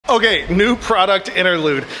Okay, new product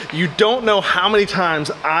interlude. You don't know how many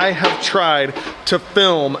times I have tried to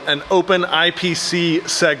film an OpenIPC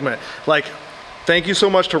segment. Like, thank you so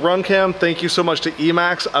much to RunCam, thank you so much to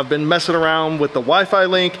Emacs. I've been messing around with the Wi-Fi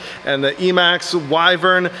link and the Emacs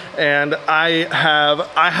Wyvern, and I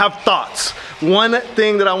have thoughts. One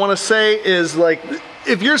thing that I wanna say is, like,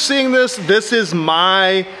 if you're seeing this, this is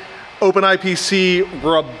my OpenIPC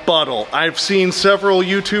rebuttal. I've seen several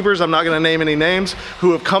YouTubers, I'm not gonna name any names,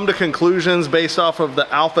 who have come to conclusions based off of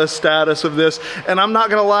the alpha status of this, and I'm not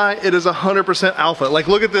gonna lie, it is 100% alpha. Like,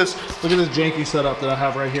 look at this janky setup that I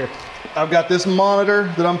have right here. I've got this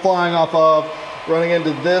monitor that I'm flying off of, running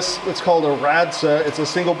into this, it's called a RADSA. It's a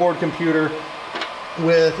single board computer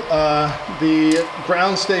with the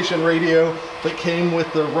ground station radio that came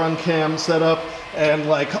with the RunCam setup, and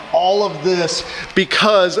like all of this,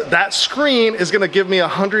 because that screen is gonna give me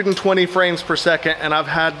 120 frames per second, and I've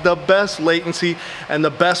had the best latency and the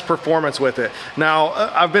best performance with it. Now,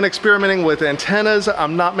 I've been experimenting with antennas.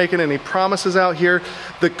 I'm not making any promises out here.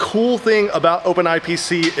 The cool thing about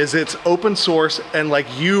OpenIPC is it's open source, and like,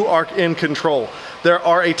 you are in control. There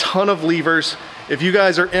are a ton of levers. If you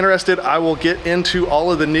guys are interested, I will get into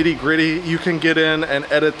all of the nitty gritty. You can get in and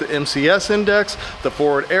edit the MCS index, the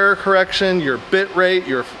forward error correction, your bit rate,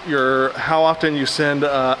 your how often you send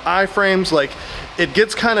iframes. Like, it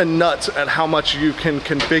gets kind of nuts at how much you can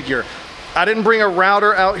configure. I didn't bring a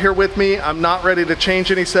router out here with me. I'm not ready to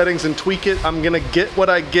change any settings and tweak it. I'm gonna get what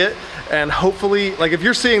I get, and hopefully, like, if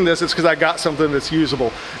you're seeing this, it's because I got something that's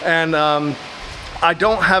usable. And I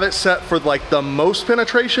don't have it set for like the most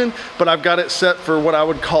penetration, but I've got it set for what I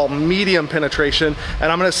would call medium penetration,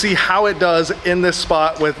 and I'm gonna see how it does in this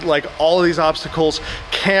spot with like all of these obstacles.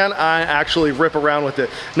 Can I actually rip around with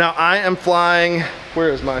it? Now, I am flying, where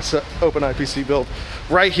is my OpenIPC build?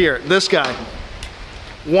 Right here, this guy.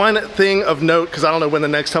 One thing of note, because I don't know when the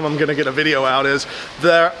next time I'm gonna get a video out, is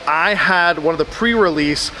that I had one of the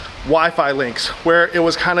pre-release Wi-Fi links where it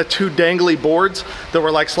was kind of two dangly boards that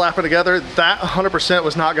were like slapping together. That 100%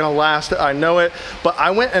 was not gonna last, I know it, but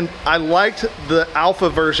I went and I liked the alpha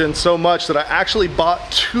version so much that I actually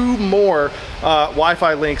bought two more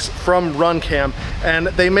Wi-Fi links from RunCam, and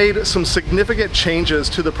they made some significant changes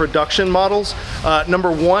to the production models.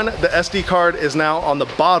 Number one, the SD card is now on the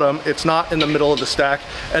bottom, it's not in the middle of the stack.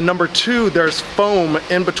 And number two, there's foam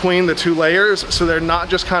in between the two layers, so they're not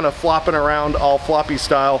just kind of flopping around all floppy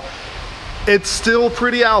style. It's still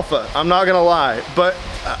pretty alpha, I'm not gonna lie, but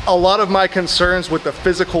a lot of my concerns with the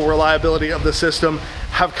physical reliability of the system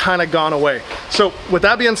have kind of gone away. So with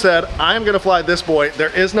that being said, I'm gonna fly this boy. There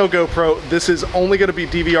is no GoPro. This is only gonna be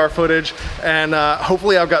DVR footage, and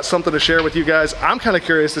hopefully I've got something to share with you guys. I'm kind of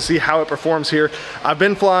curious to see how it performs here. I've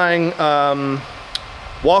been flying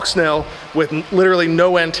walk snail with literally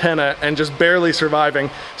no antenna and just barely surviving.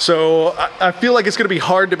 So I feel like it's gonna be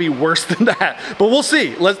hard to be worse than that, but we'll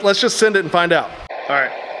see. Let's just send it and find out. All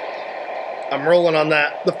right, I'm rolling on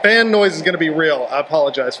that. The fan noise is gonna be real. I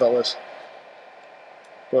apologize, fellas.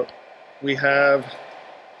 But we have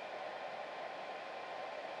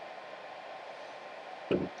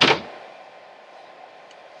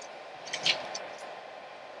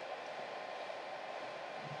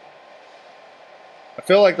I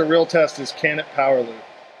feel like the real test is, can it power loop?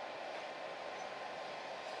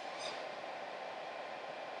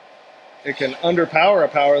 It can underpower a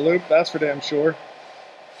power loop, that's for damn sure.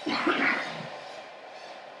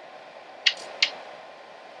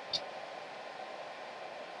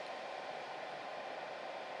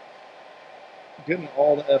 Getting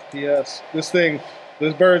all the FPS.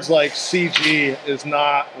 This bird's like, CG is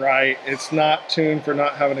not right. It's not tuned for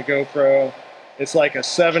not having a GoPro. It's like a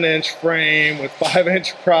 7-inch frame with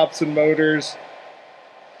 5-inch props and motors.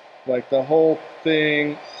 Like, the whole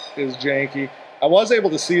thing is janky. I was able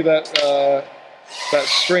to see that that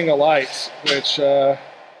string of lights, which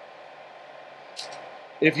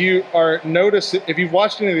if you've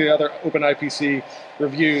watched any of the other OpenIPC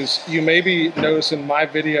reviews, you may be noticing my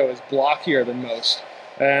video is blockier than most.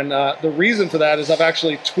 And the reason for that is I've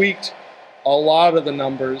actually tweaked a lot of the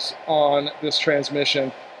numbers on this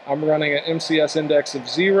transmission. I'm running an MCS index of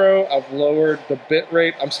 0. I've lowered the bit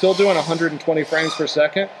rate. I'm still doing 120 frames per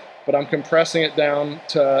second, but I'm compressing it down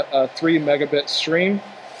to a 3 megabit stream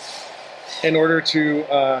in order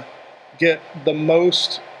to get the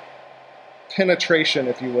most penetration,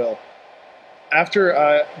 if you will. After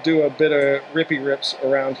I do a bit of rippy rips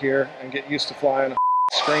around here and get used to flying a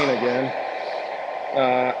screen again,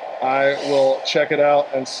 I will check it out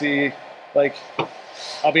and see, like,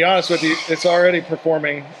 I'll be honest with you, it's already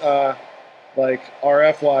performing like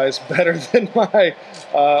RF-wise better than my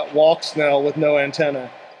walk snail with no antenna.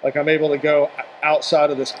 Like I'm able to go outside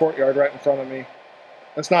of this courtyard right in front of me.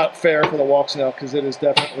 That's not fair for the walk snail because it is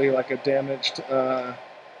definitely like a damaged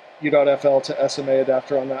U.FL to SMA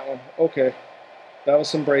adapter on that one. Okay, that was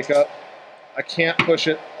some breakup. I can't push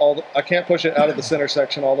it I can't push it out of the center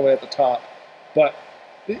section all the way at the top, but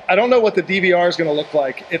I don't know what the DVR is going to look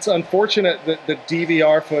like. It's unfortunate that the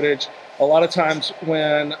DVR footage, a lot of times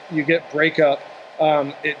when you get breakup,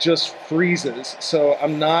 it just freezes. So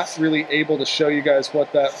I'm not really able to show you guys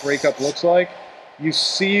what that breakup looks like. You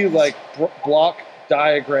see like block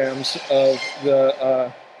diagrams of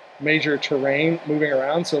the major terrain moving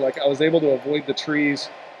around. So like I was able to avoid the trees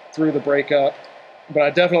through the breakup, but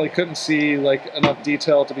I definitely couldn't see like enough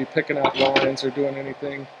detail to be picking out lines or doing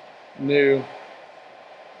anything new.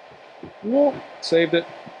 Well, saved it.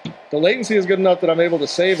 The latency is good enough that I'm able to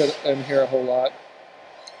save it in here a whole lot.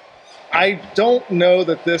 I don't know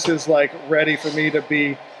that this is like ready for me to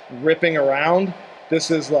be ripping around. This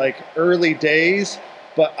is like early days,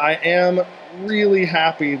 but I am really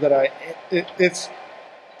happy that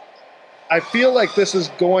I feel like this is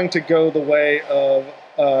going to go the way of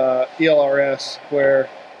ELRS, where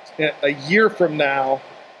a year from now,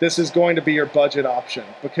 this is going to be your budget option.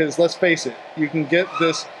 Because let's face it, you can get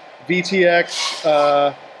this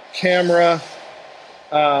VTX camera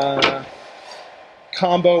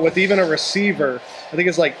combo with even a receiver. I think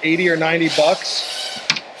it's like 80 or 90 bucks.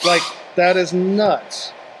 Like, that is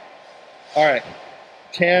nuts. All right,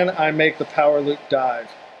 can I make the power loop dive?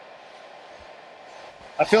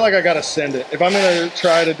 I feel like I gotta send it. If I'm gonna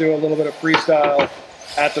try to do a little bit of freestyle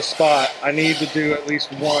at the spot, I need to do at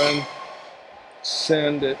least one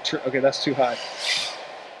send it. Okay, that's too high.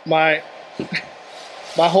 My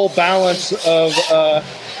whole balance of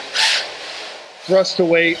thrust to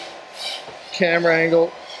weight, camera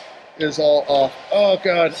angle is all off. Oh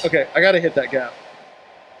God, okay, I gotta hit that gap.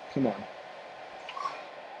 Come on.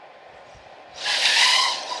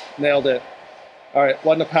 Nailed it. All right,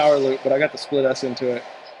 wasn't a power loop, but I got the split S into it.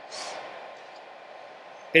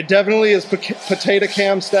 It definitely is potato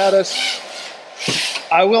cam status.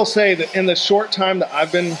 I will say that in the short time that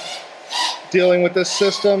I've been dealing with this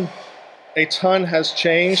system, a ton has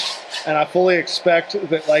changed, and I fully expect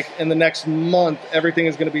that like in the next month, everything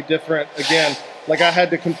is gonna be different again. Like I had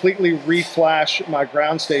to completely reflash my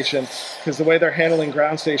ground station because the way they're handling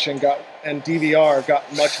ground station and DVR got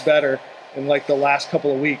much better in like the last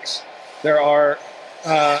couple of weeks. There are,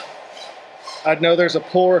 I know there's a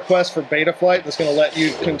pull request for Betaflight that's gonna let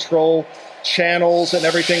you control channels and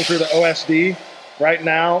everything through the OSD. Right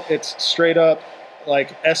now, it's straight up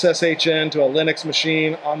like SSHN to a Linux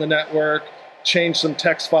machine on the network, change some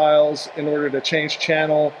text files in order to change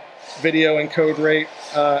channel, video encode rate,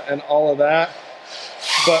 and all of that.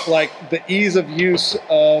 But like the ease of use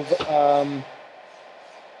of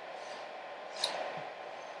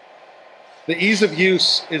the ease of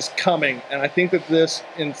use is coming, and I think that this,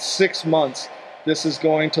 in 6 months, this is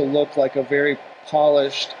going to look like a very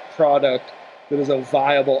polished product that is a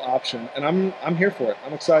viable option, and I'm here for it.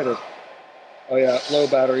 I'm excited. Oh yeah, low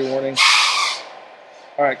battery warning.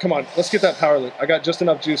 All right, come on, let's get that power loop. I got just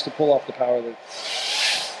enough juice to pull off the power loop.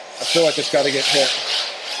 I feel like it's got to get hit.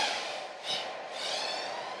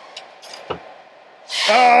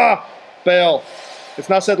 Ah, fail. It's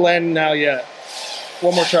not said landing now yet.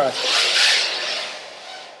 One more try.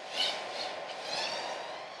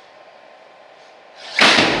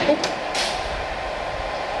 Oh.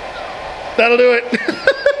 That'll do it.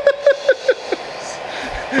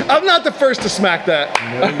 I'm not the first to smack that.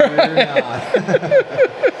 No, you're not.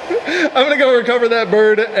 I'm gonna go recover that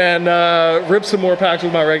bird and rip some more packs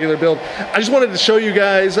with my regular build. I just wanted to show you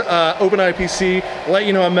guys OpenIPC, let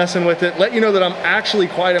you know I'm messing with it, let you know that I'm actually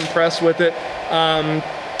quite impressed with it.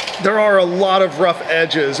 There are a lot of rough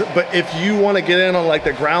edges, but if you want to get in on like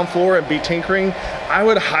the ground floor and be tinkering, I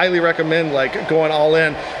would highly recommend like going all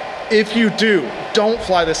in. If you do, don't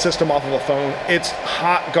fly this system off of a phone. It's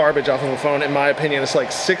hot garbage off of a phone, in my opinion. It's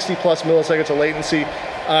like 60 plus milliseconds of latency.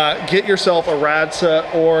 Get yourself a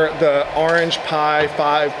Radsa or the Orange Pi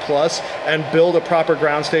 5 Plus and build a proper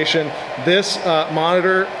ground station. This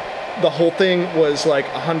monitor, the whole thing was like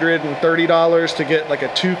 $130 to get like a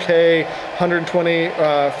 2K 120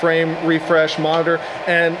 frame refresh monitor.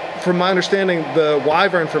 And from my understanding, the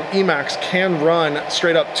Wyvern from Emacs can run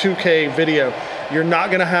straight up 2K video. You're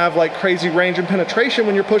not gonna have like crazy range and penetration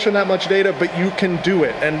when you're pushing that much data, but you can do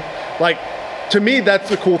it. And like, to me, that's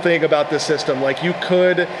the cool thing about this system. Like you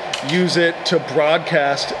could use it to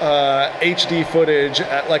broadcast HD footage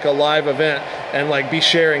at like a live event and like be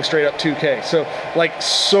sharing straight up 2K. So like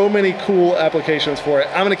so many cool applications for it.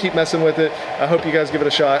 I'm gonna keep messing with it. I hope you guys give it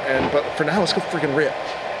a shot. But for now, let's go freaking rip.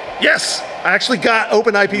 Yes, I actually got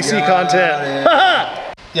OpenIPC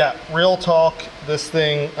content. Yeah, real talk, this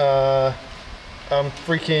thing, I'm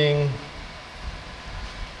freaking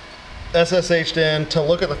SSH'd in to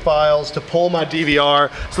look at the files, to pull my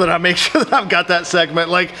DVR so that I make sure that I've got that segment.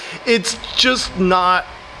 Like, it's just not,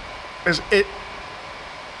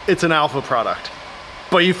 it's an alpha product.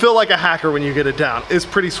 But you feel like a hacker when you get it down. It's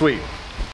pretty sweet.